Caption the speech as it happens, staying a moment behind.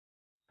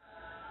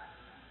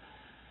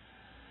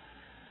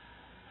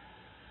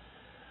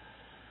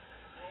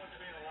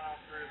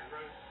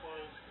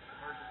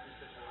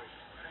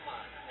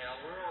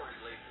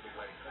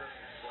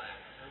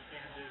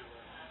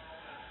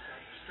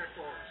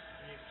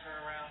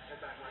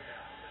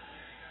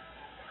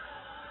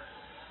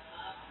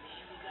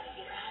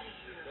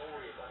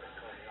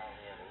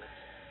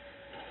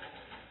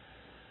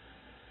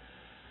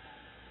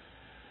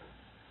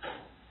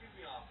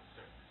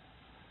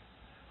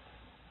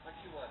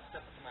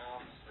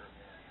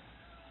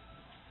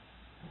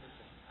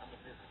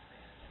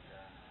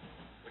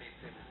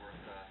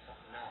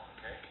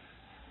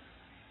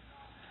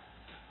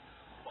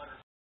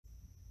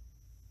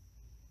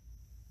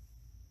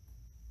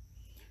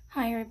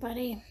Hi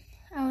everybody.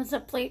 I was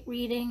up late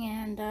reading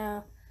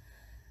and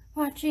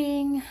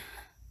watching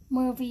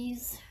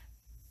movies,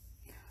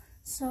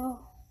 so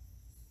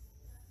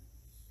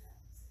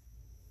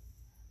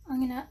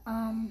I'm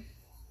gonna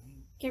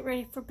get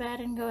ready for bed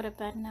and go to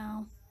bed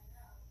now.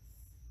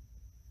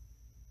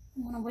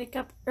 I'm gonna wake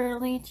up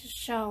early to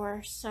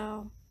shower,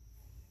 so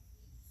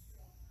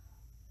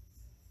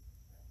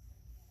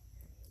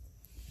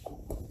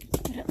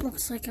what it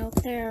looks like out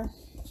there.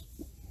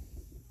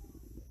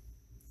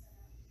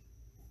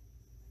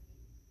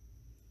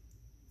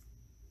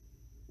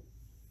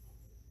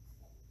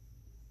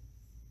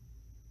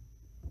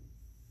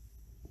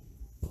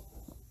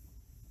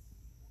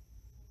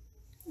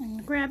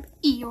 And grab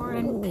Eeyore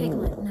and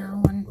Piglet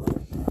now and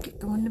get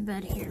going to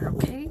bed here,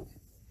 okay?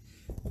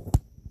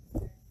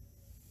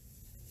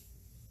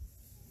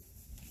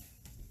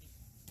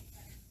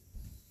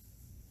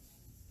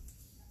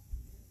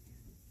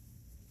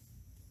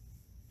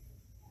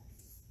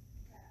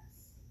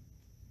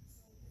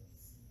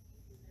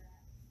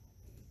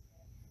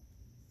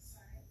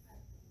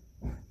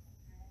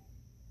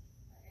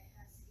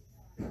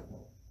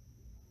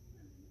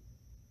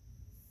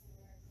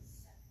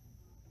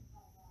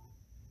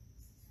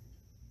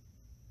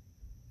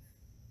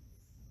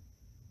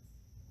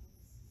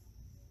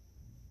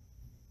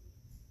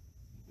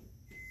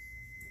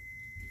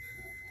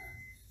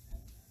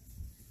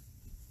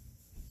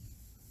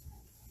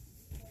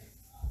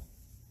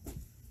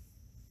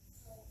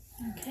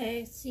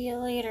 Okay, see you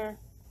later.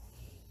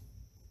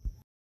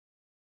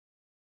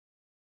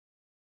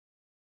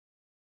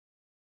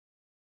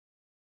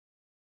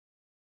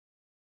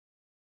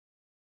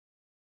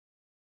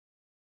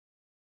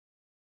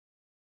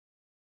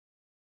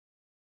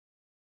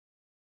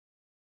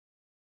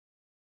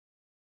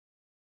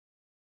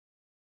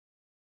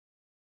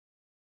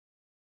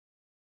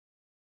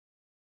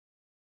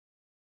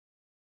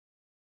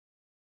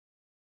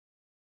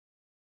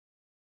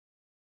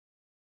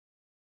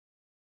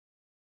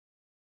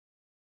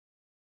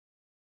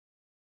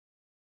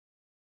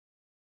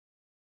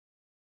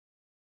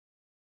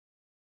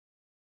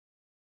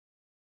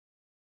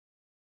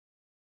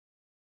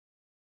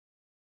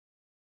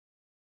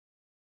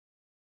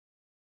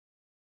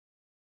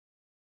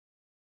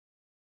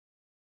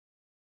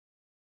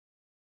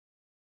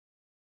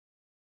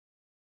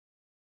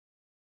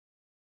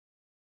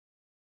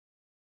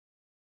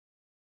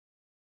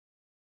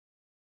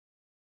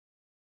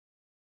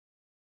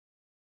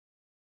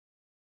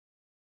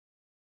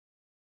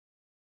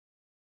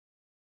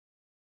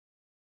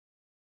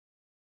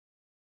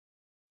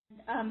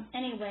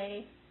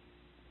 Anyway,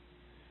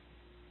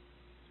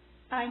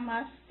 I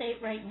must state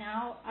right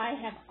now, I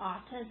have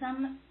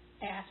autism,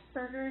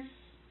 Asperger's,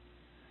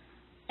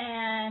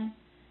 and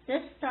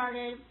this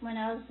started when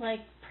I was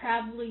like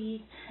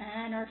probably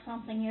 10 or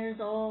something years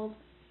old.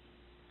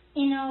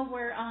 You know,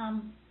 where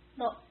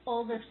the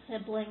older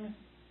siblings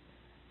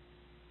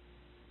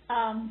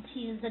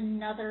tease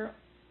another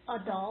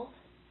adult.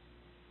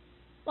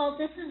 Well,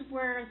 this is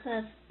where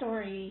the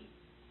story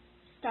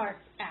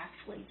starts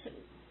actually too.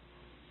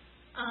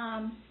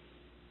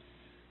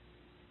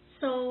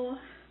 So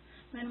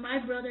when my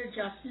brother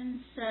Justin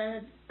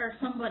said, or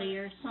somebody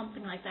or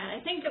something like that, I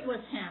think it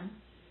was him.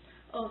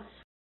 Oh,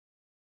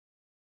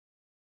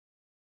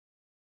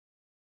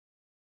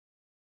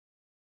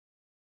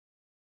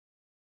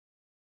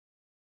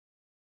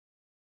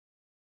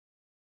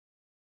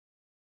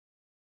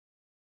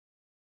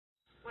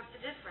 What's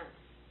the difference?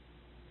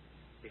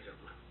 You don't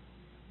know.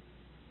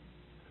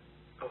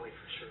 Oh, wait,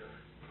 for sure.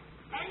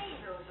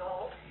 Anywho's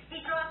old. He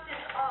dropped it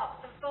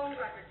off. Some phone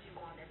records you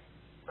wanted.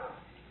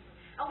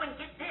 Oh, and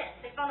get this.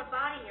 They found a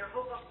body near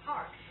Hoboken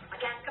Park. A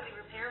gas company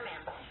repairman.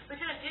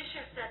 Lieutenant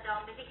Disher said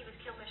they think he was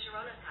killed in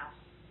Sharona's house.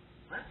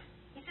 What?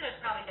 He said it's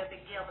probably no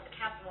big deal, but the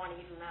captain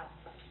wanted you to know.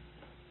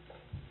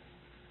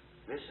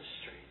 This is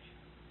strange.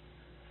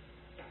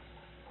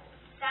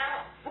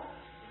 Saddle.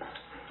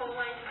 Phone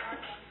line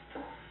working.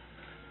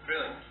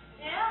 Really?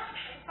 Yeah,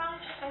 they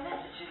finally took my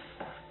messages.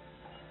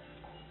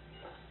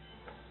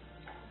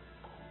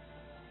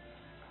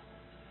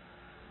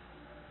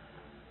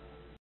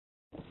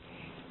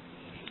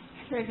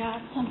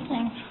 forgot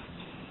something.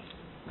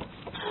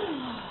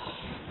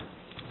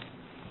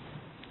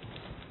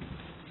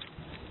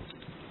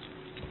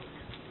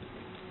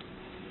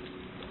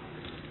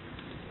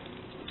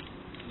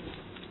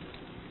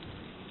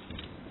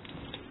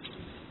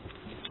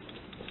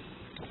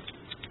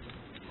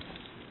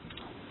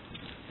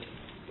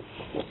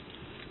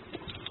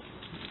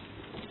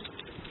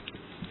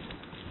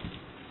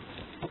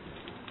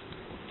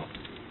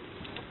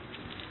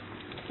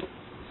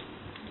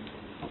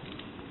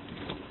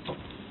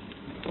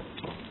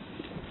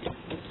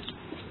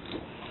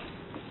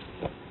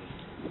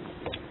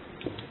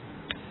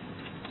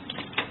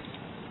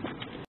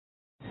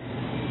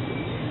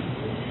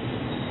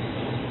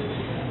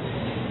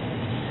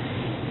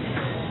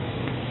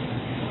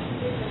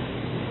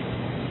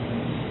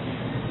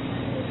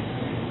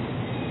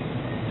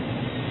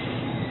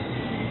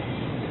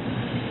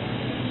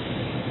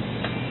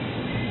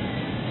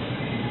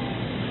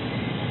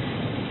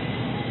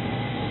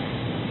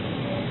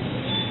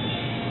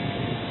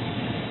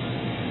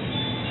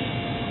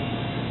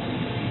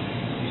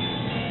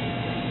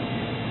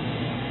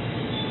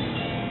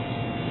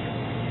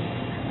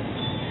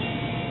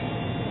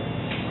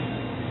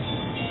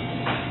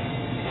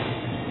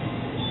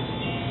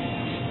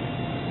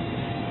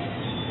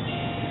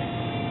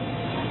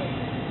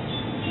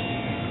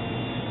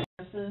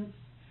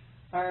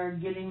 are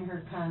getting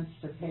her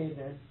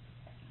constipated.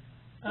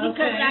 Because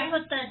Okay. that's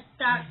what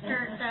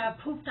the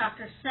poop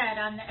doctor said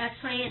on the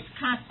x-ray. It's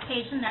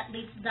constipation that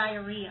leads to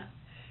diarrhea.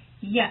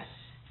 Yes.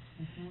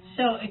 Mm-hmm.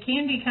 So it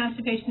can be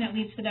constipation that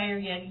leads to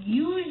diarrhea.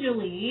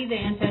 Usually the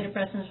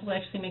antidepressants will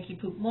actually make you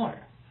poop more.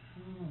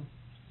 Mm.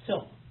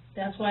 So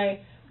that's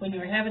why when you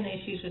were having the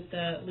issues with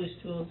the loose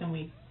stools, then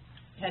we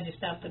had to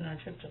stop the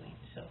nortriptyline.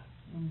 So,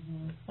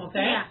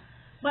 okay? Yeah.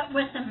 But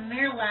with the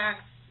Miralax,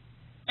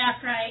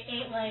 after I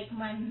ate like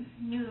my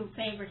new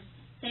favorite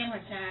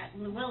sandwich at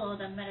Willow,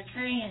 the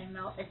Mediterranean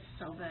melt, it's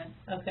so good.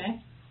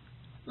 Okay.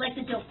 Like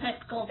the dill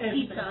pickle It's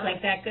pizza.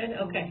 like that good?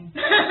 Okay.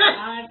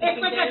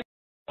 It's like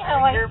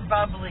You're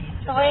bubbly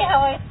today. the way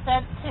how I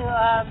said to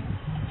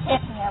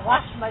Tiffany, I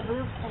washed my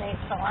boobs today,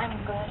 so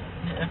I'm good.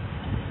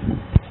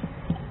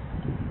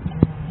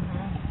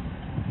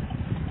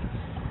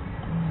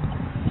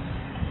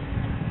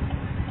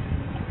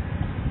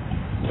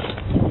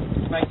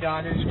 My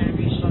daughter's gonna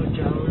be so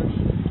jealous.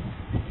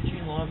 She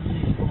loves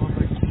these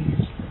Walmart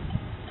teas.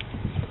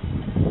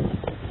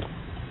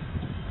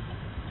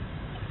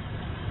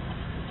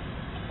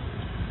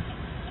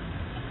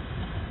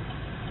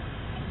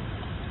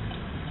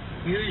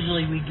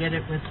 Usually we get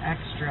it with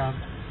extra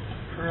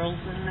pearls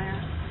in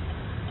there.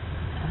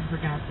 I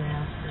forgot to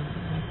ask her.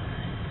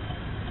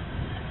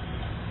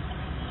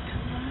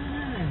 Come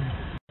on.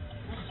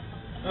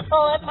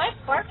 Well, it might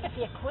bark if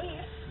you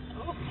queef.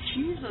 Oh,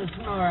 Jesus,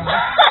 Nora.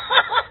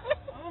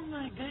 Oh,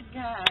 my good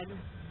God.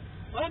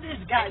 What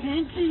has gotten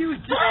into you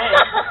today?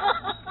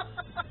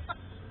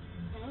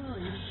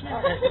 Holy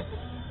shit.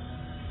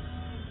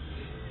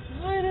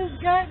 What has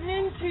gotten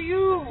into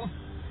you?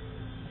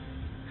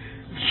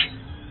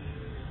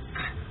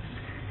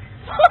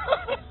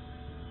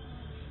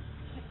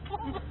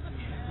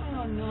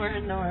 Oh,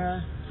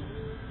 Nora.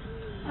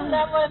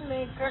 That would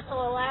make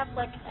Ursula laugh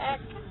like heck.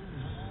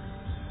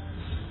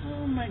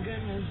 Oh, my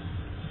goodness.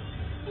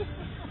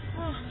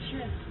 Oh,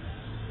 shit.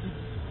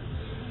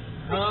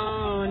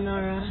 Oh,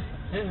 Nora.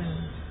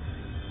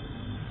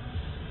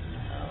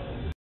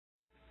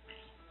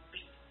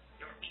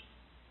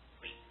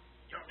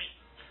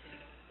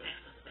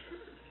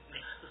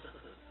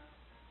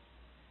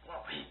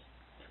 Well, it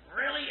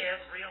really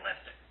is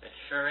realistic. It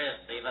sure is,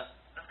 Beavis.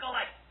 Let's go,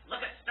 like,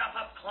 look at stuff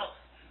up close.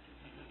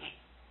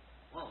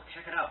 Whoa,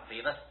 check it out,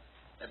 Beavis.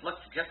 It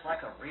looks just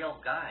like a real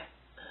guy.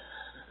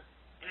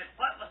 And his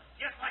butt looks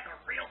just like a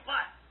real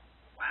butt.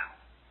 Wow.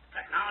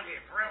 Technology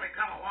has really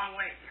come a long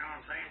way, you know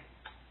what I'm saying?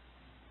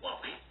 Whoa,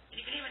 and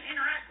you can even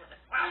interact with it.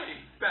 Wow. Hey,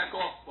 back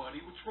off,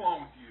 buddy. What's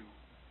wrong with you?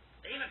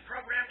 They even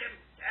programmed him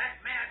to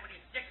act mad when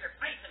you stick your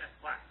face in his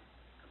butt.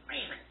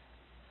 Amazing.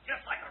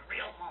 Just like a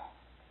real mole.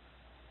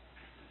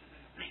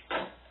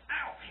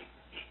 Ow.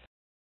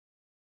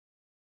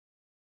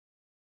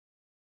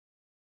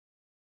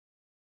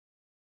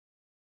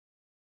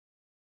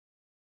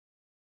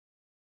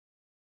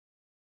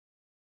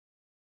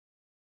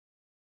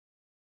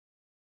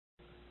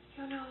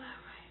 You know that,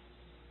 right?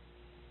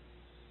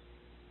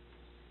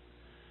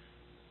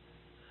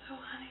 So,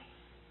 honey,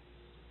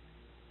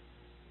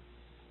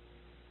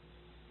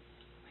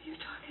 were you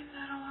talking to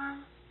that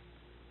alarm?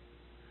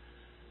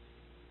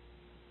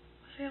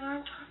 Was the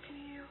alarm talking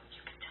to you?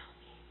 You can tell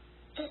me.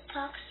 It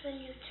talks when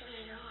you turn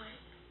it on.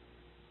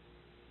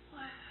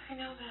 Well, I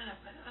know that,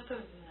 but other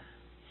than that.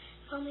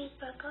 Mommy,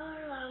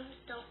 burglar alarms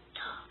don't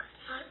talk.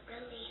 Not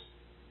really.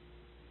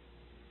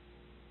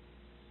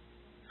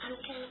 I'm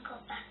gonna go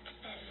back to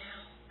bed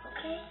now,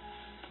 okay?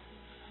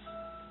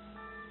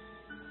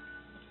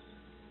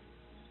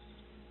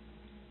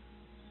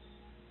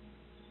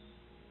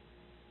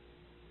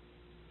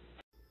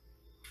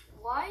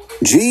 Why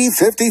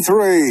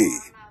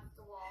G53.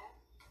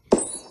 you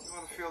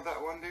want to feel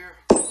that one, dear?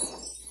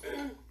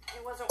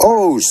 It wasn't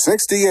O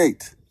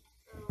 68.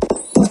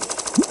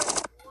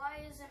 Why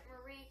isn't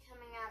Marie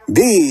coming out of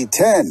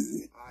D10.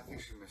 I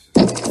think she misses.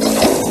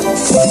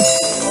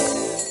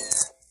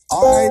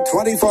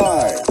 I-25.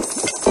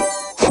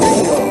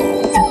 Bingo.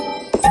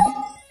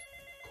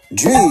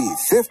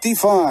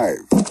 G55.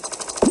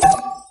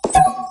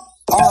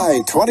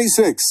 I-26.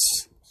 Sorry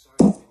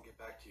I didn't get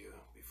back to you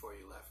before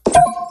you left. I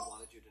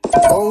wanted you to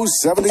know.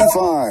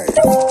 O75.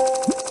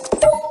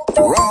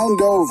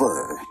 Round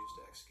over. I used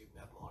to execute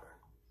that motor.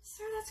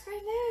 Sir, that's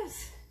great news.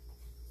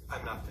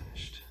 I'm not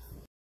finished.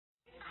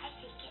 I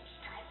think it's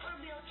time for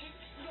Milton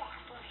to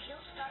nap or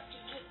he'll start to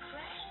get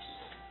cranky.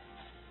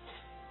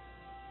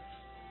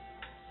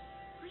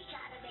 We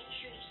gotta make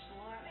sure he's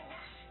warm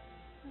enough.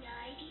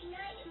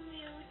 Nighty-night,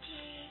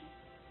 Milton.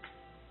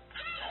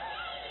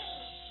 Hey!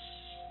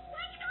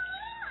 What's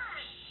going on?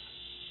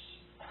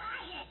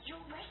 Quiet,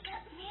 you'll wake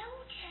up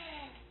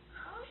Milton.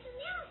 Who's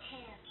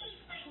Milton?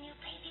 He's my new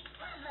baby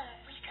brother.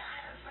 We got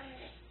her from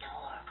the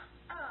store.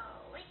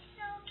 Oh, it's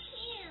so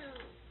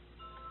cute.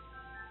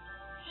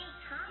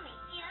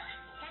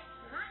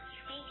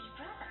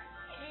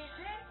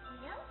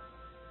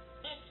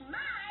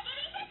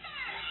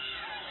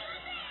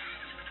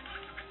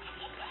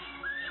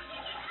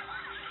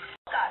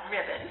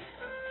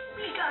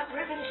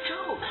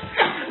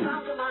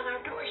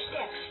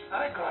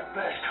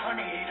 best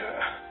honey eater.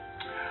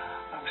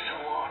 I'm so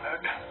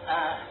honored.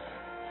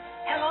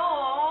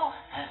 Hello.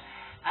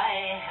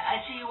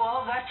 I see you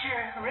all got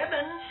your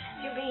ribbons.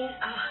 You mean,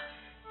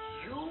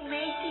 you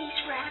made these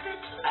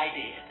rabbits? I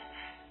did.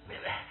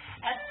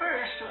 At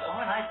first,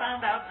 when I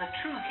found out the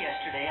truth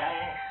yesterday,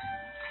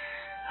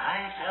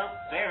 I felt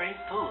very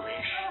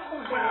foolish.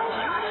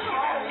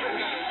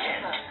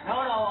 No,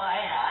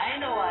 I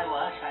know I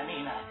was. I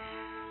mean,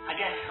 I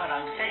guess what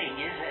I'm saying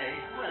is,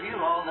 well, you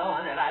all know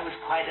that I was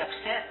quite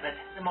upset, but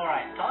the more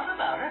I thought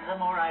about it, the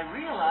more I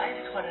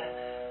realized what a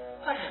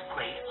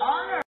great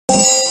honor.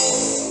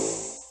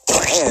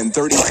 And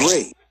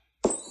 33.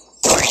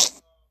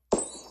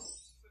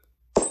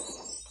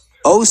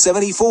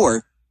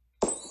 074.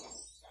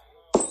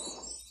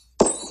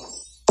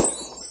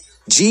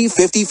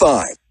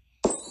 G55.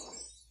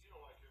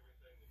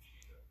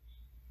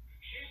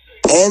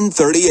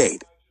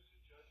 N38.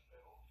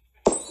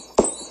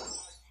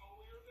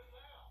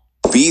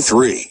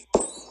 B3.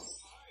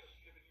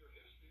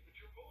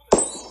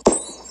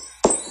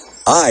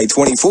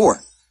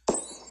 I-24.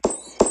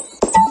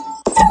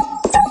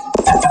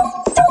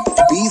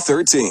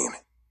 B13.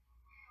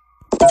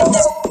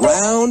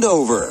 Round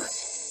over.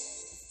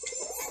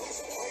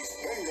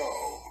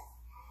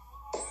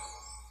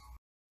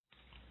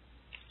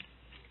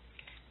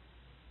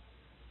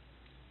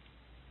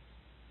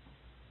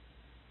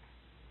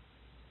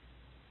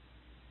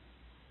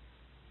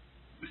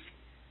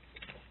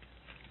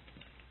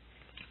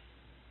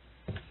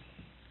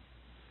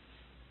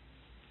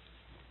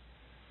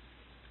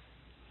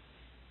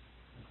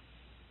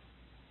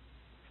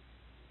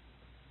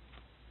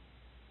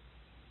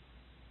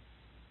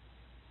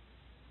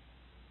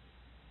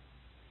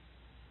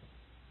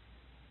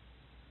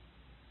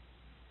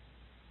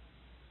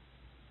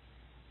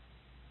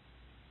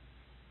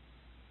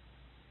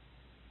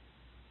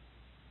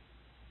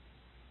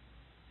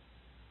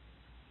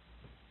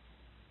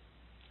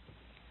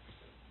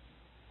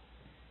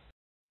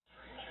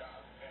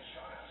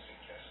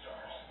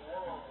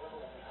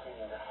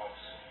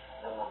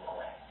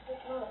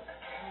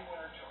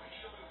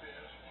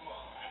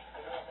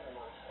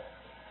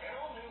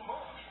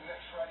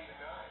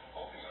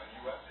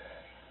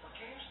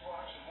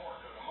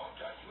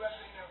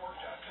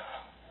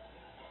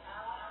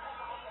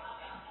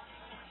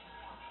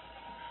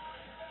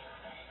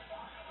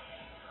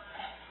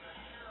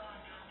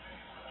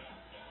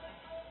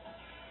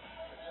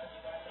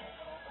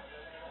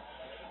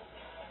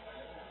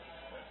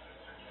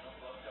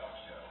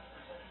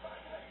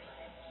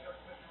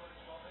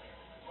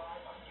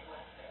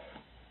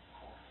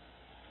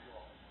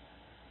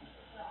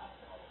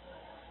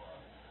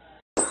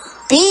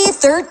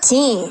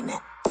 B13.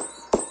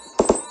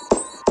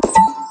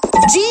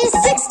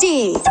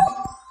 G60.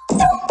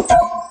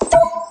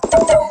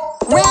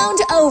 Round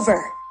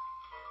over.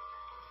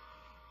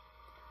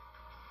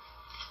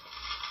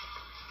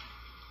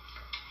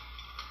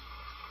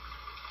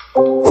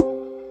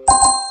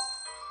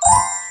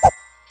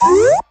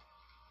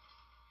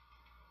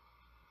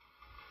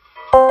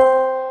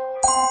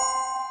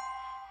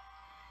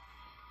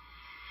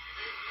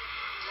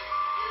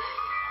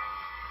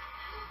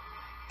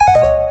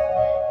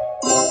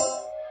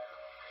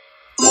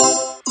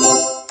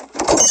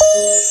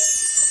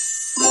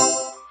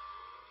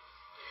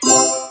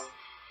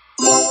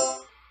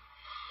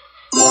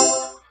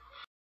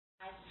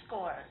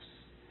 Scores.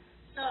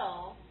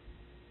 So,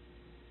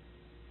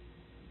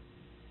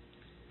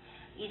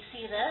 you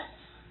see this?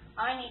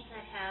 I need to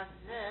have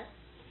this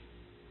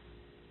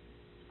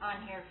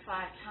on here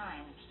 5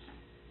 times.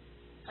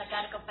 So I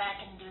got to go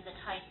back and do the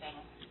typing.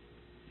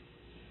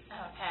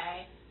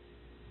 Okay?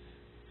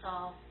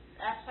 So,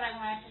 that's what I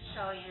wanted to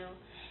show you.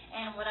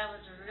 And what I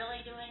was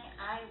really doing,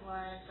 I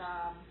was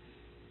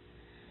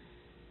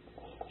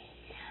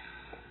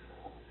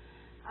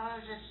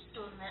just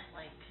doing it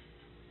like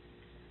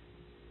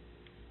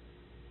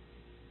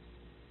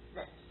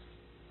this.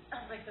 I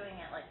was like doing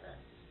it like this.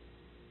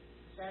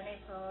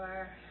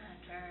 74,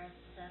 enter,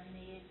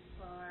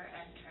 74,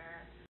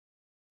 enter.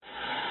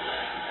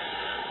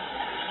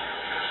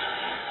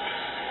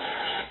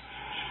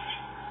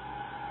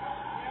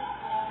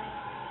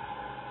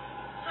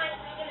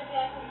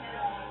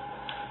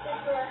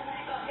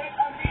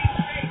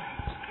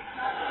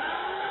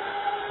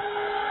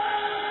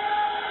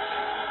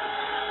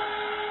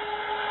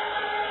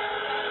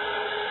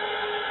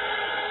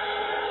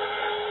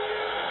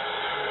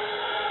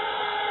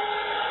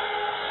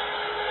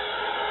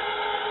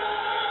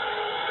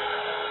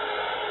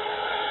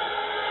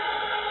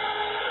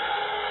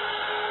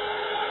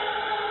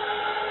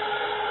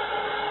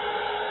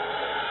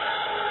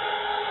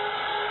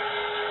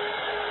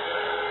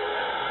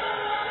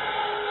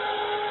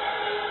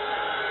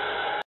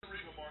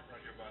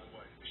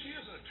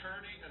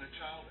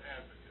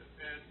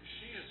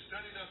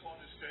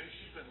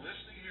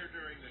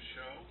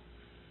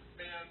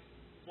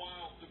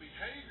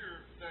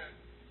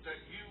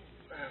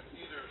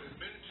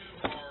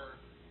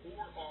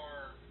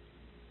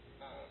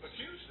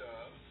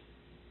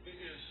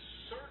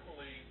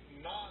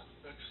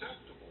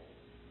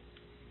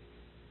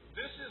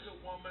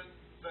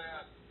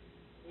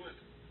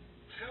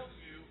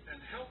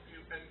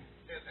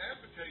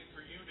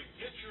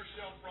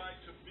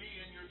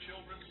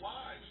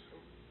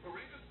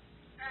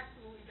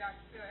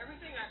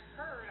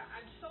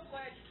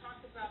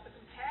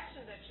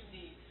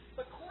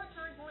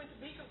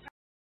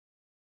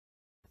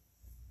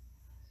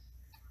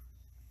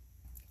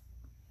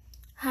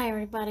 Hi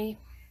everybody.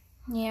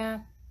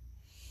 Yeah,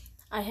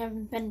 I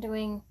haven't been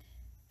doing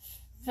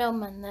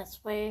filming this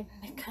way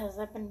because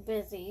I've been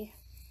busy.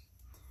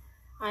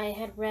 I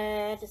had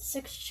read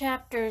 6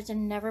 chapters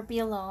in Never Be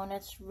Alone.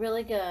 It's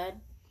really good.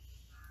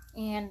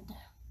 And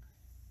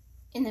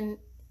in the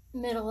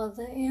middle of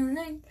the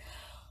evening,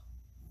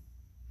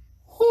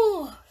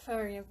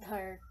 sorry, I'm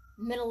tired.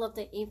 Middle of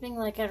the evening,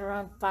 like at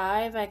around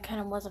 5, I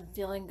kind of wasn't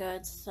feeling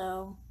good,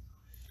 so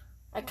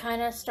I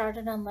kind of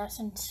started on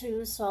lesson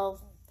 2, so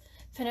I'll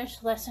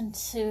finish lesson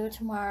 2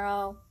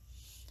 tomorrow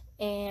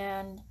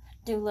and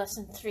do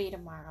lesson 3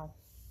 tomorrow.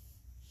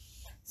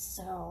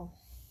 So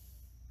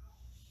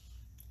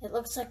it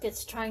looks like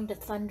it's trying to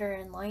thunder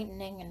and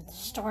lightning and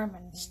storm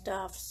and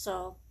stuff,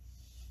 so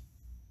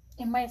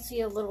you might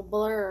see a little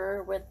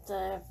blur with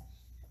the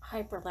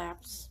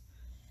hyperlapse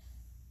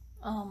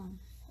on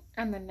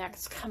the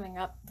next coming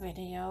up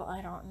video.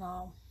 I don't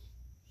know.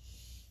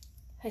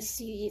 I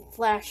see it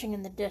flashing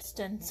in the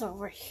distance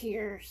over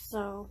here,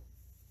 so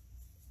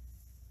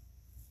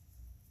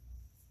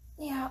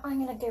yeah, I'm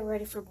gonna get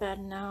ready for bed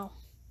now.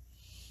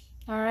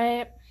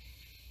 Alright?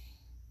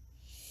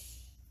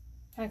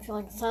 I'm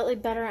feeling slightly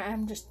better.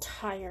 I'm just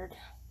tired.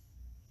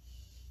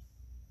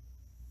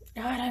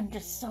 God, I'm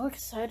just so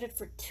excited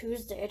for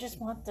Tuesday. I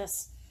just want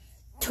this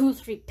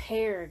tooth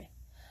repaired.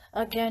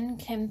 Again,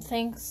 Kim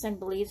thinks and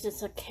believes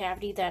it's a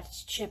cavity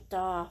that's chipped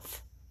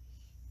off.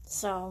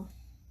 So,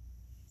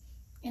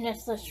 and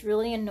it's just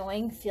really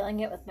annoying feeling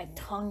it with my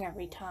tongue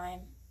every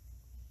time.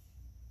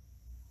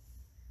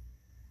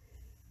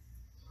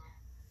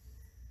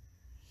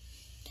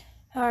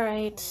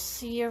 Alright,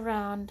 see you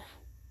around.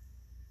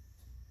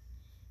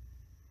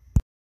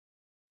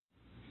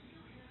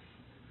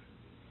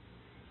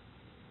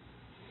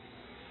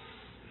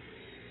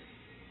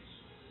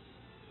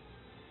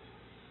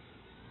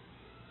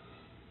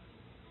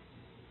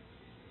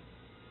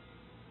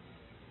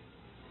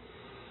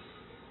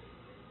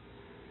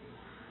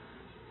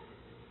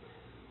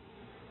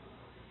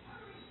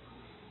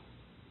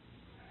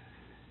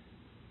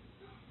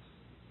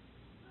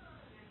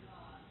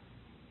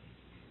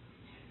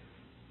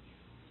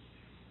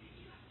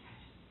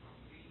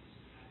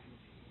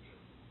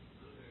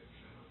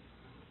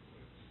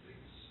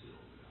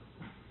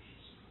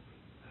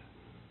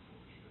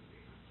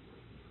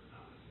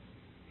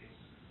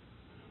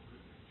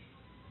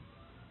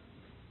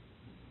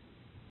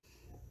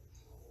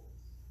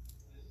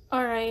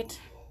 Alright,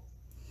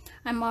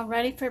 I'm all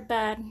ready for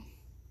bed.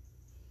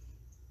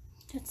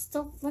 It's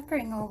still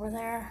flickering over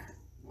there.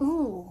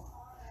 Ooh,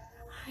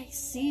 I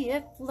see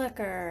it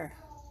flicker.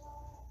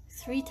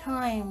 3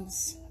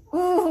 times.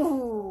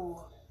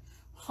 Ooh,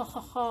 ha ha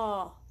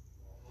ha.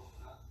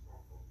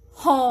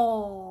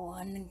 Oh,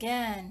 and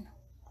again.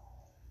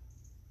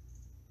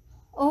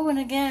 Oh, and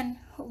again.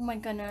 Oh my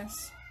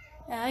goodness.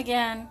 Yeah,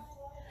 again.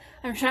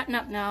 I'm shutting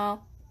up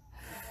now.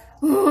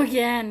 Ooh,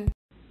 again.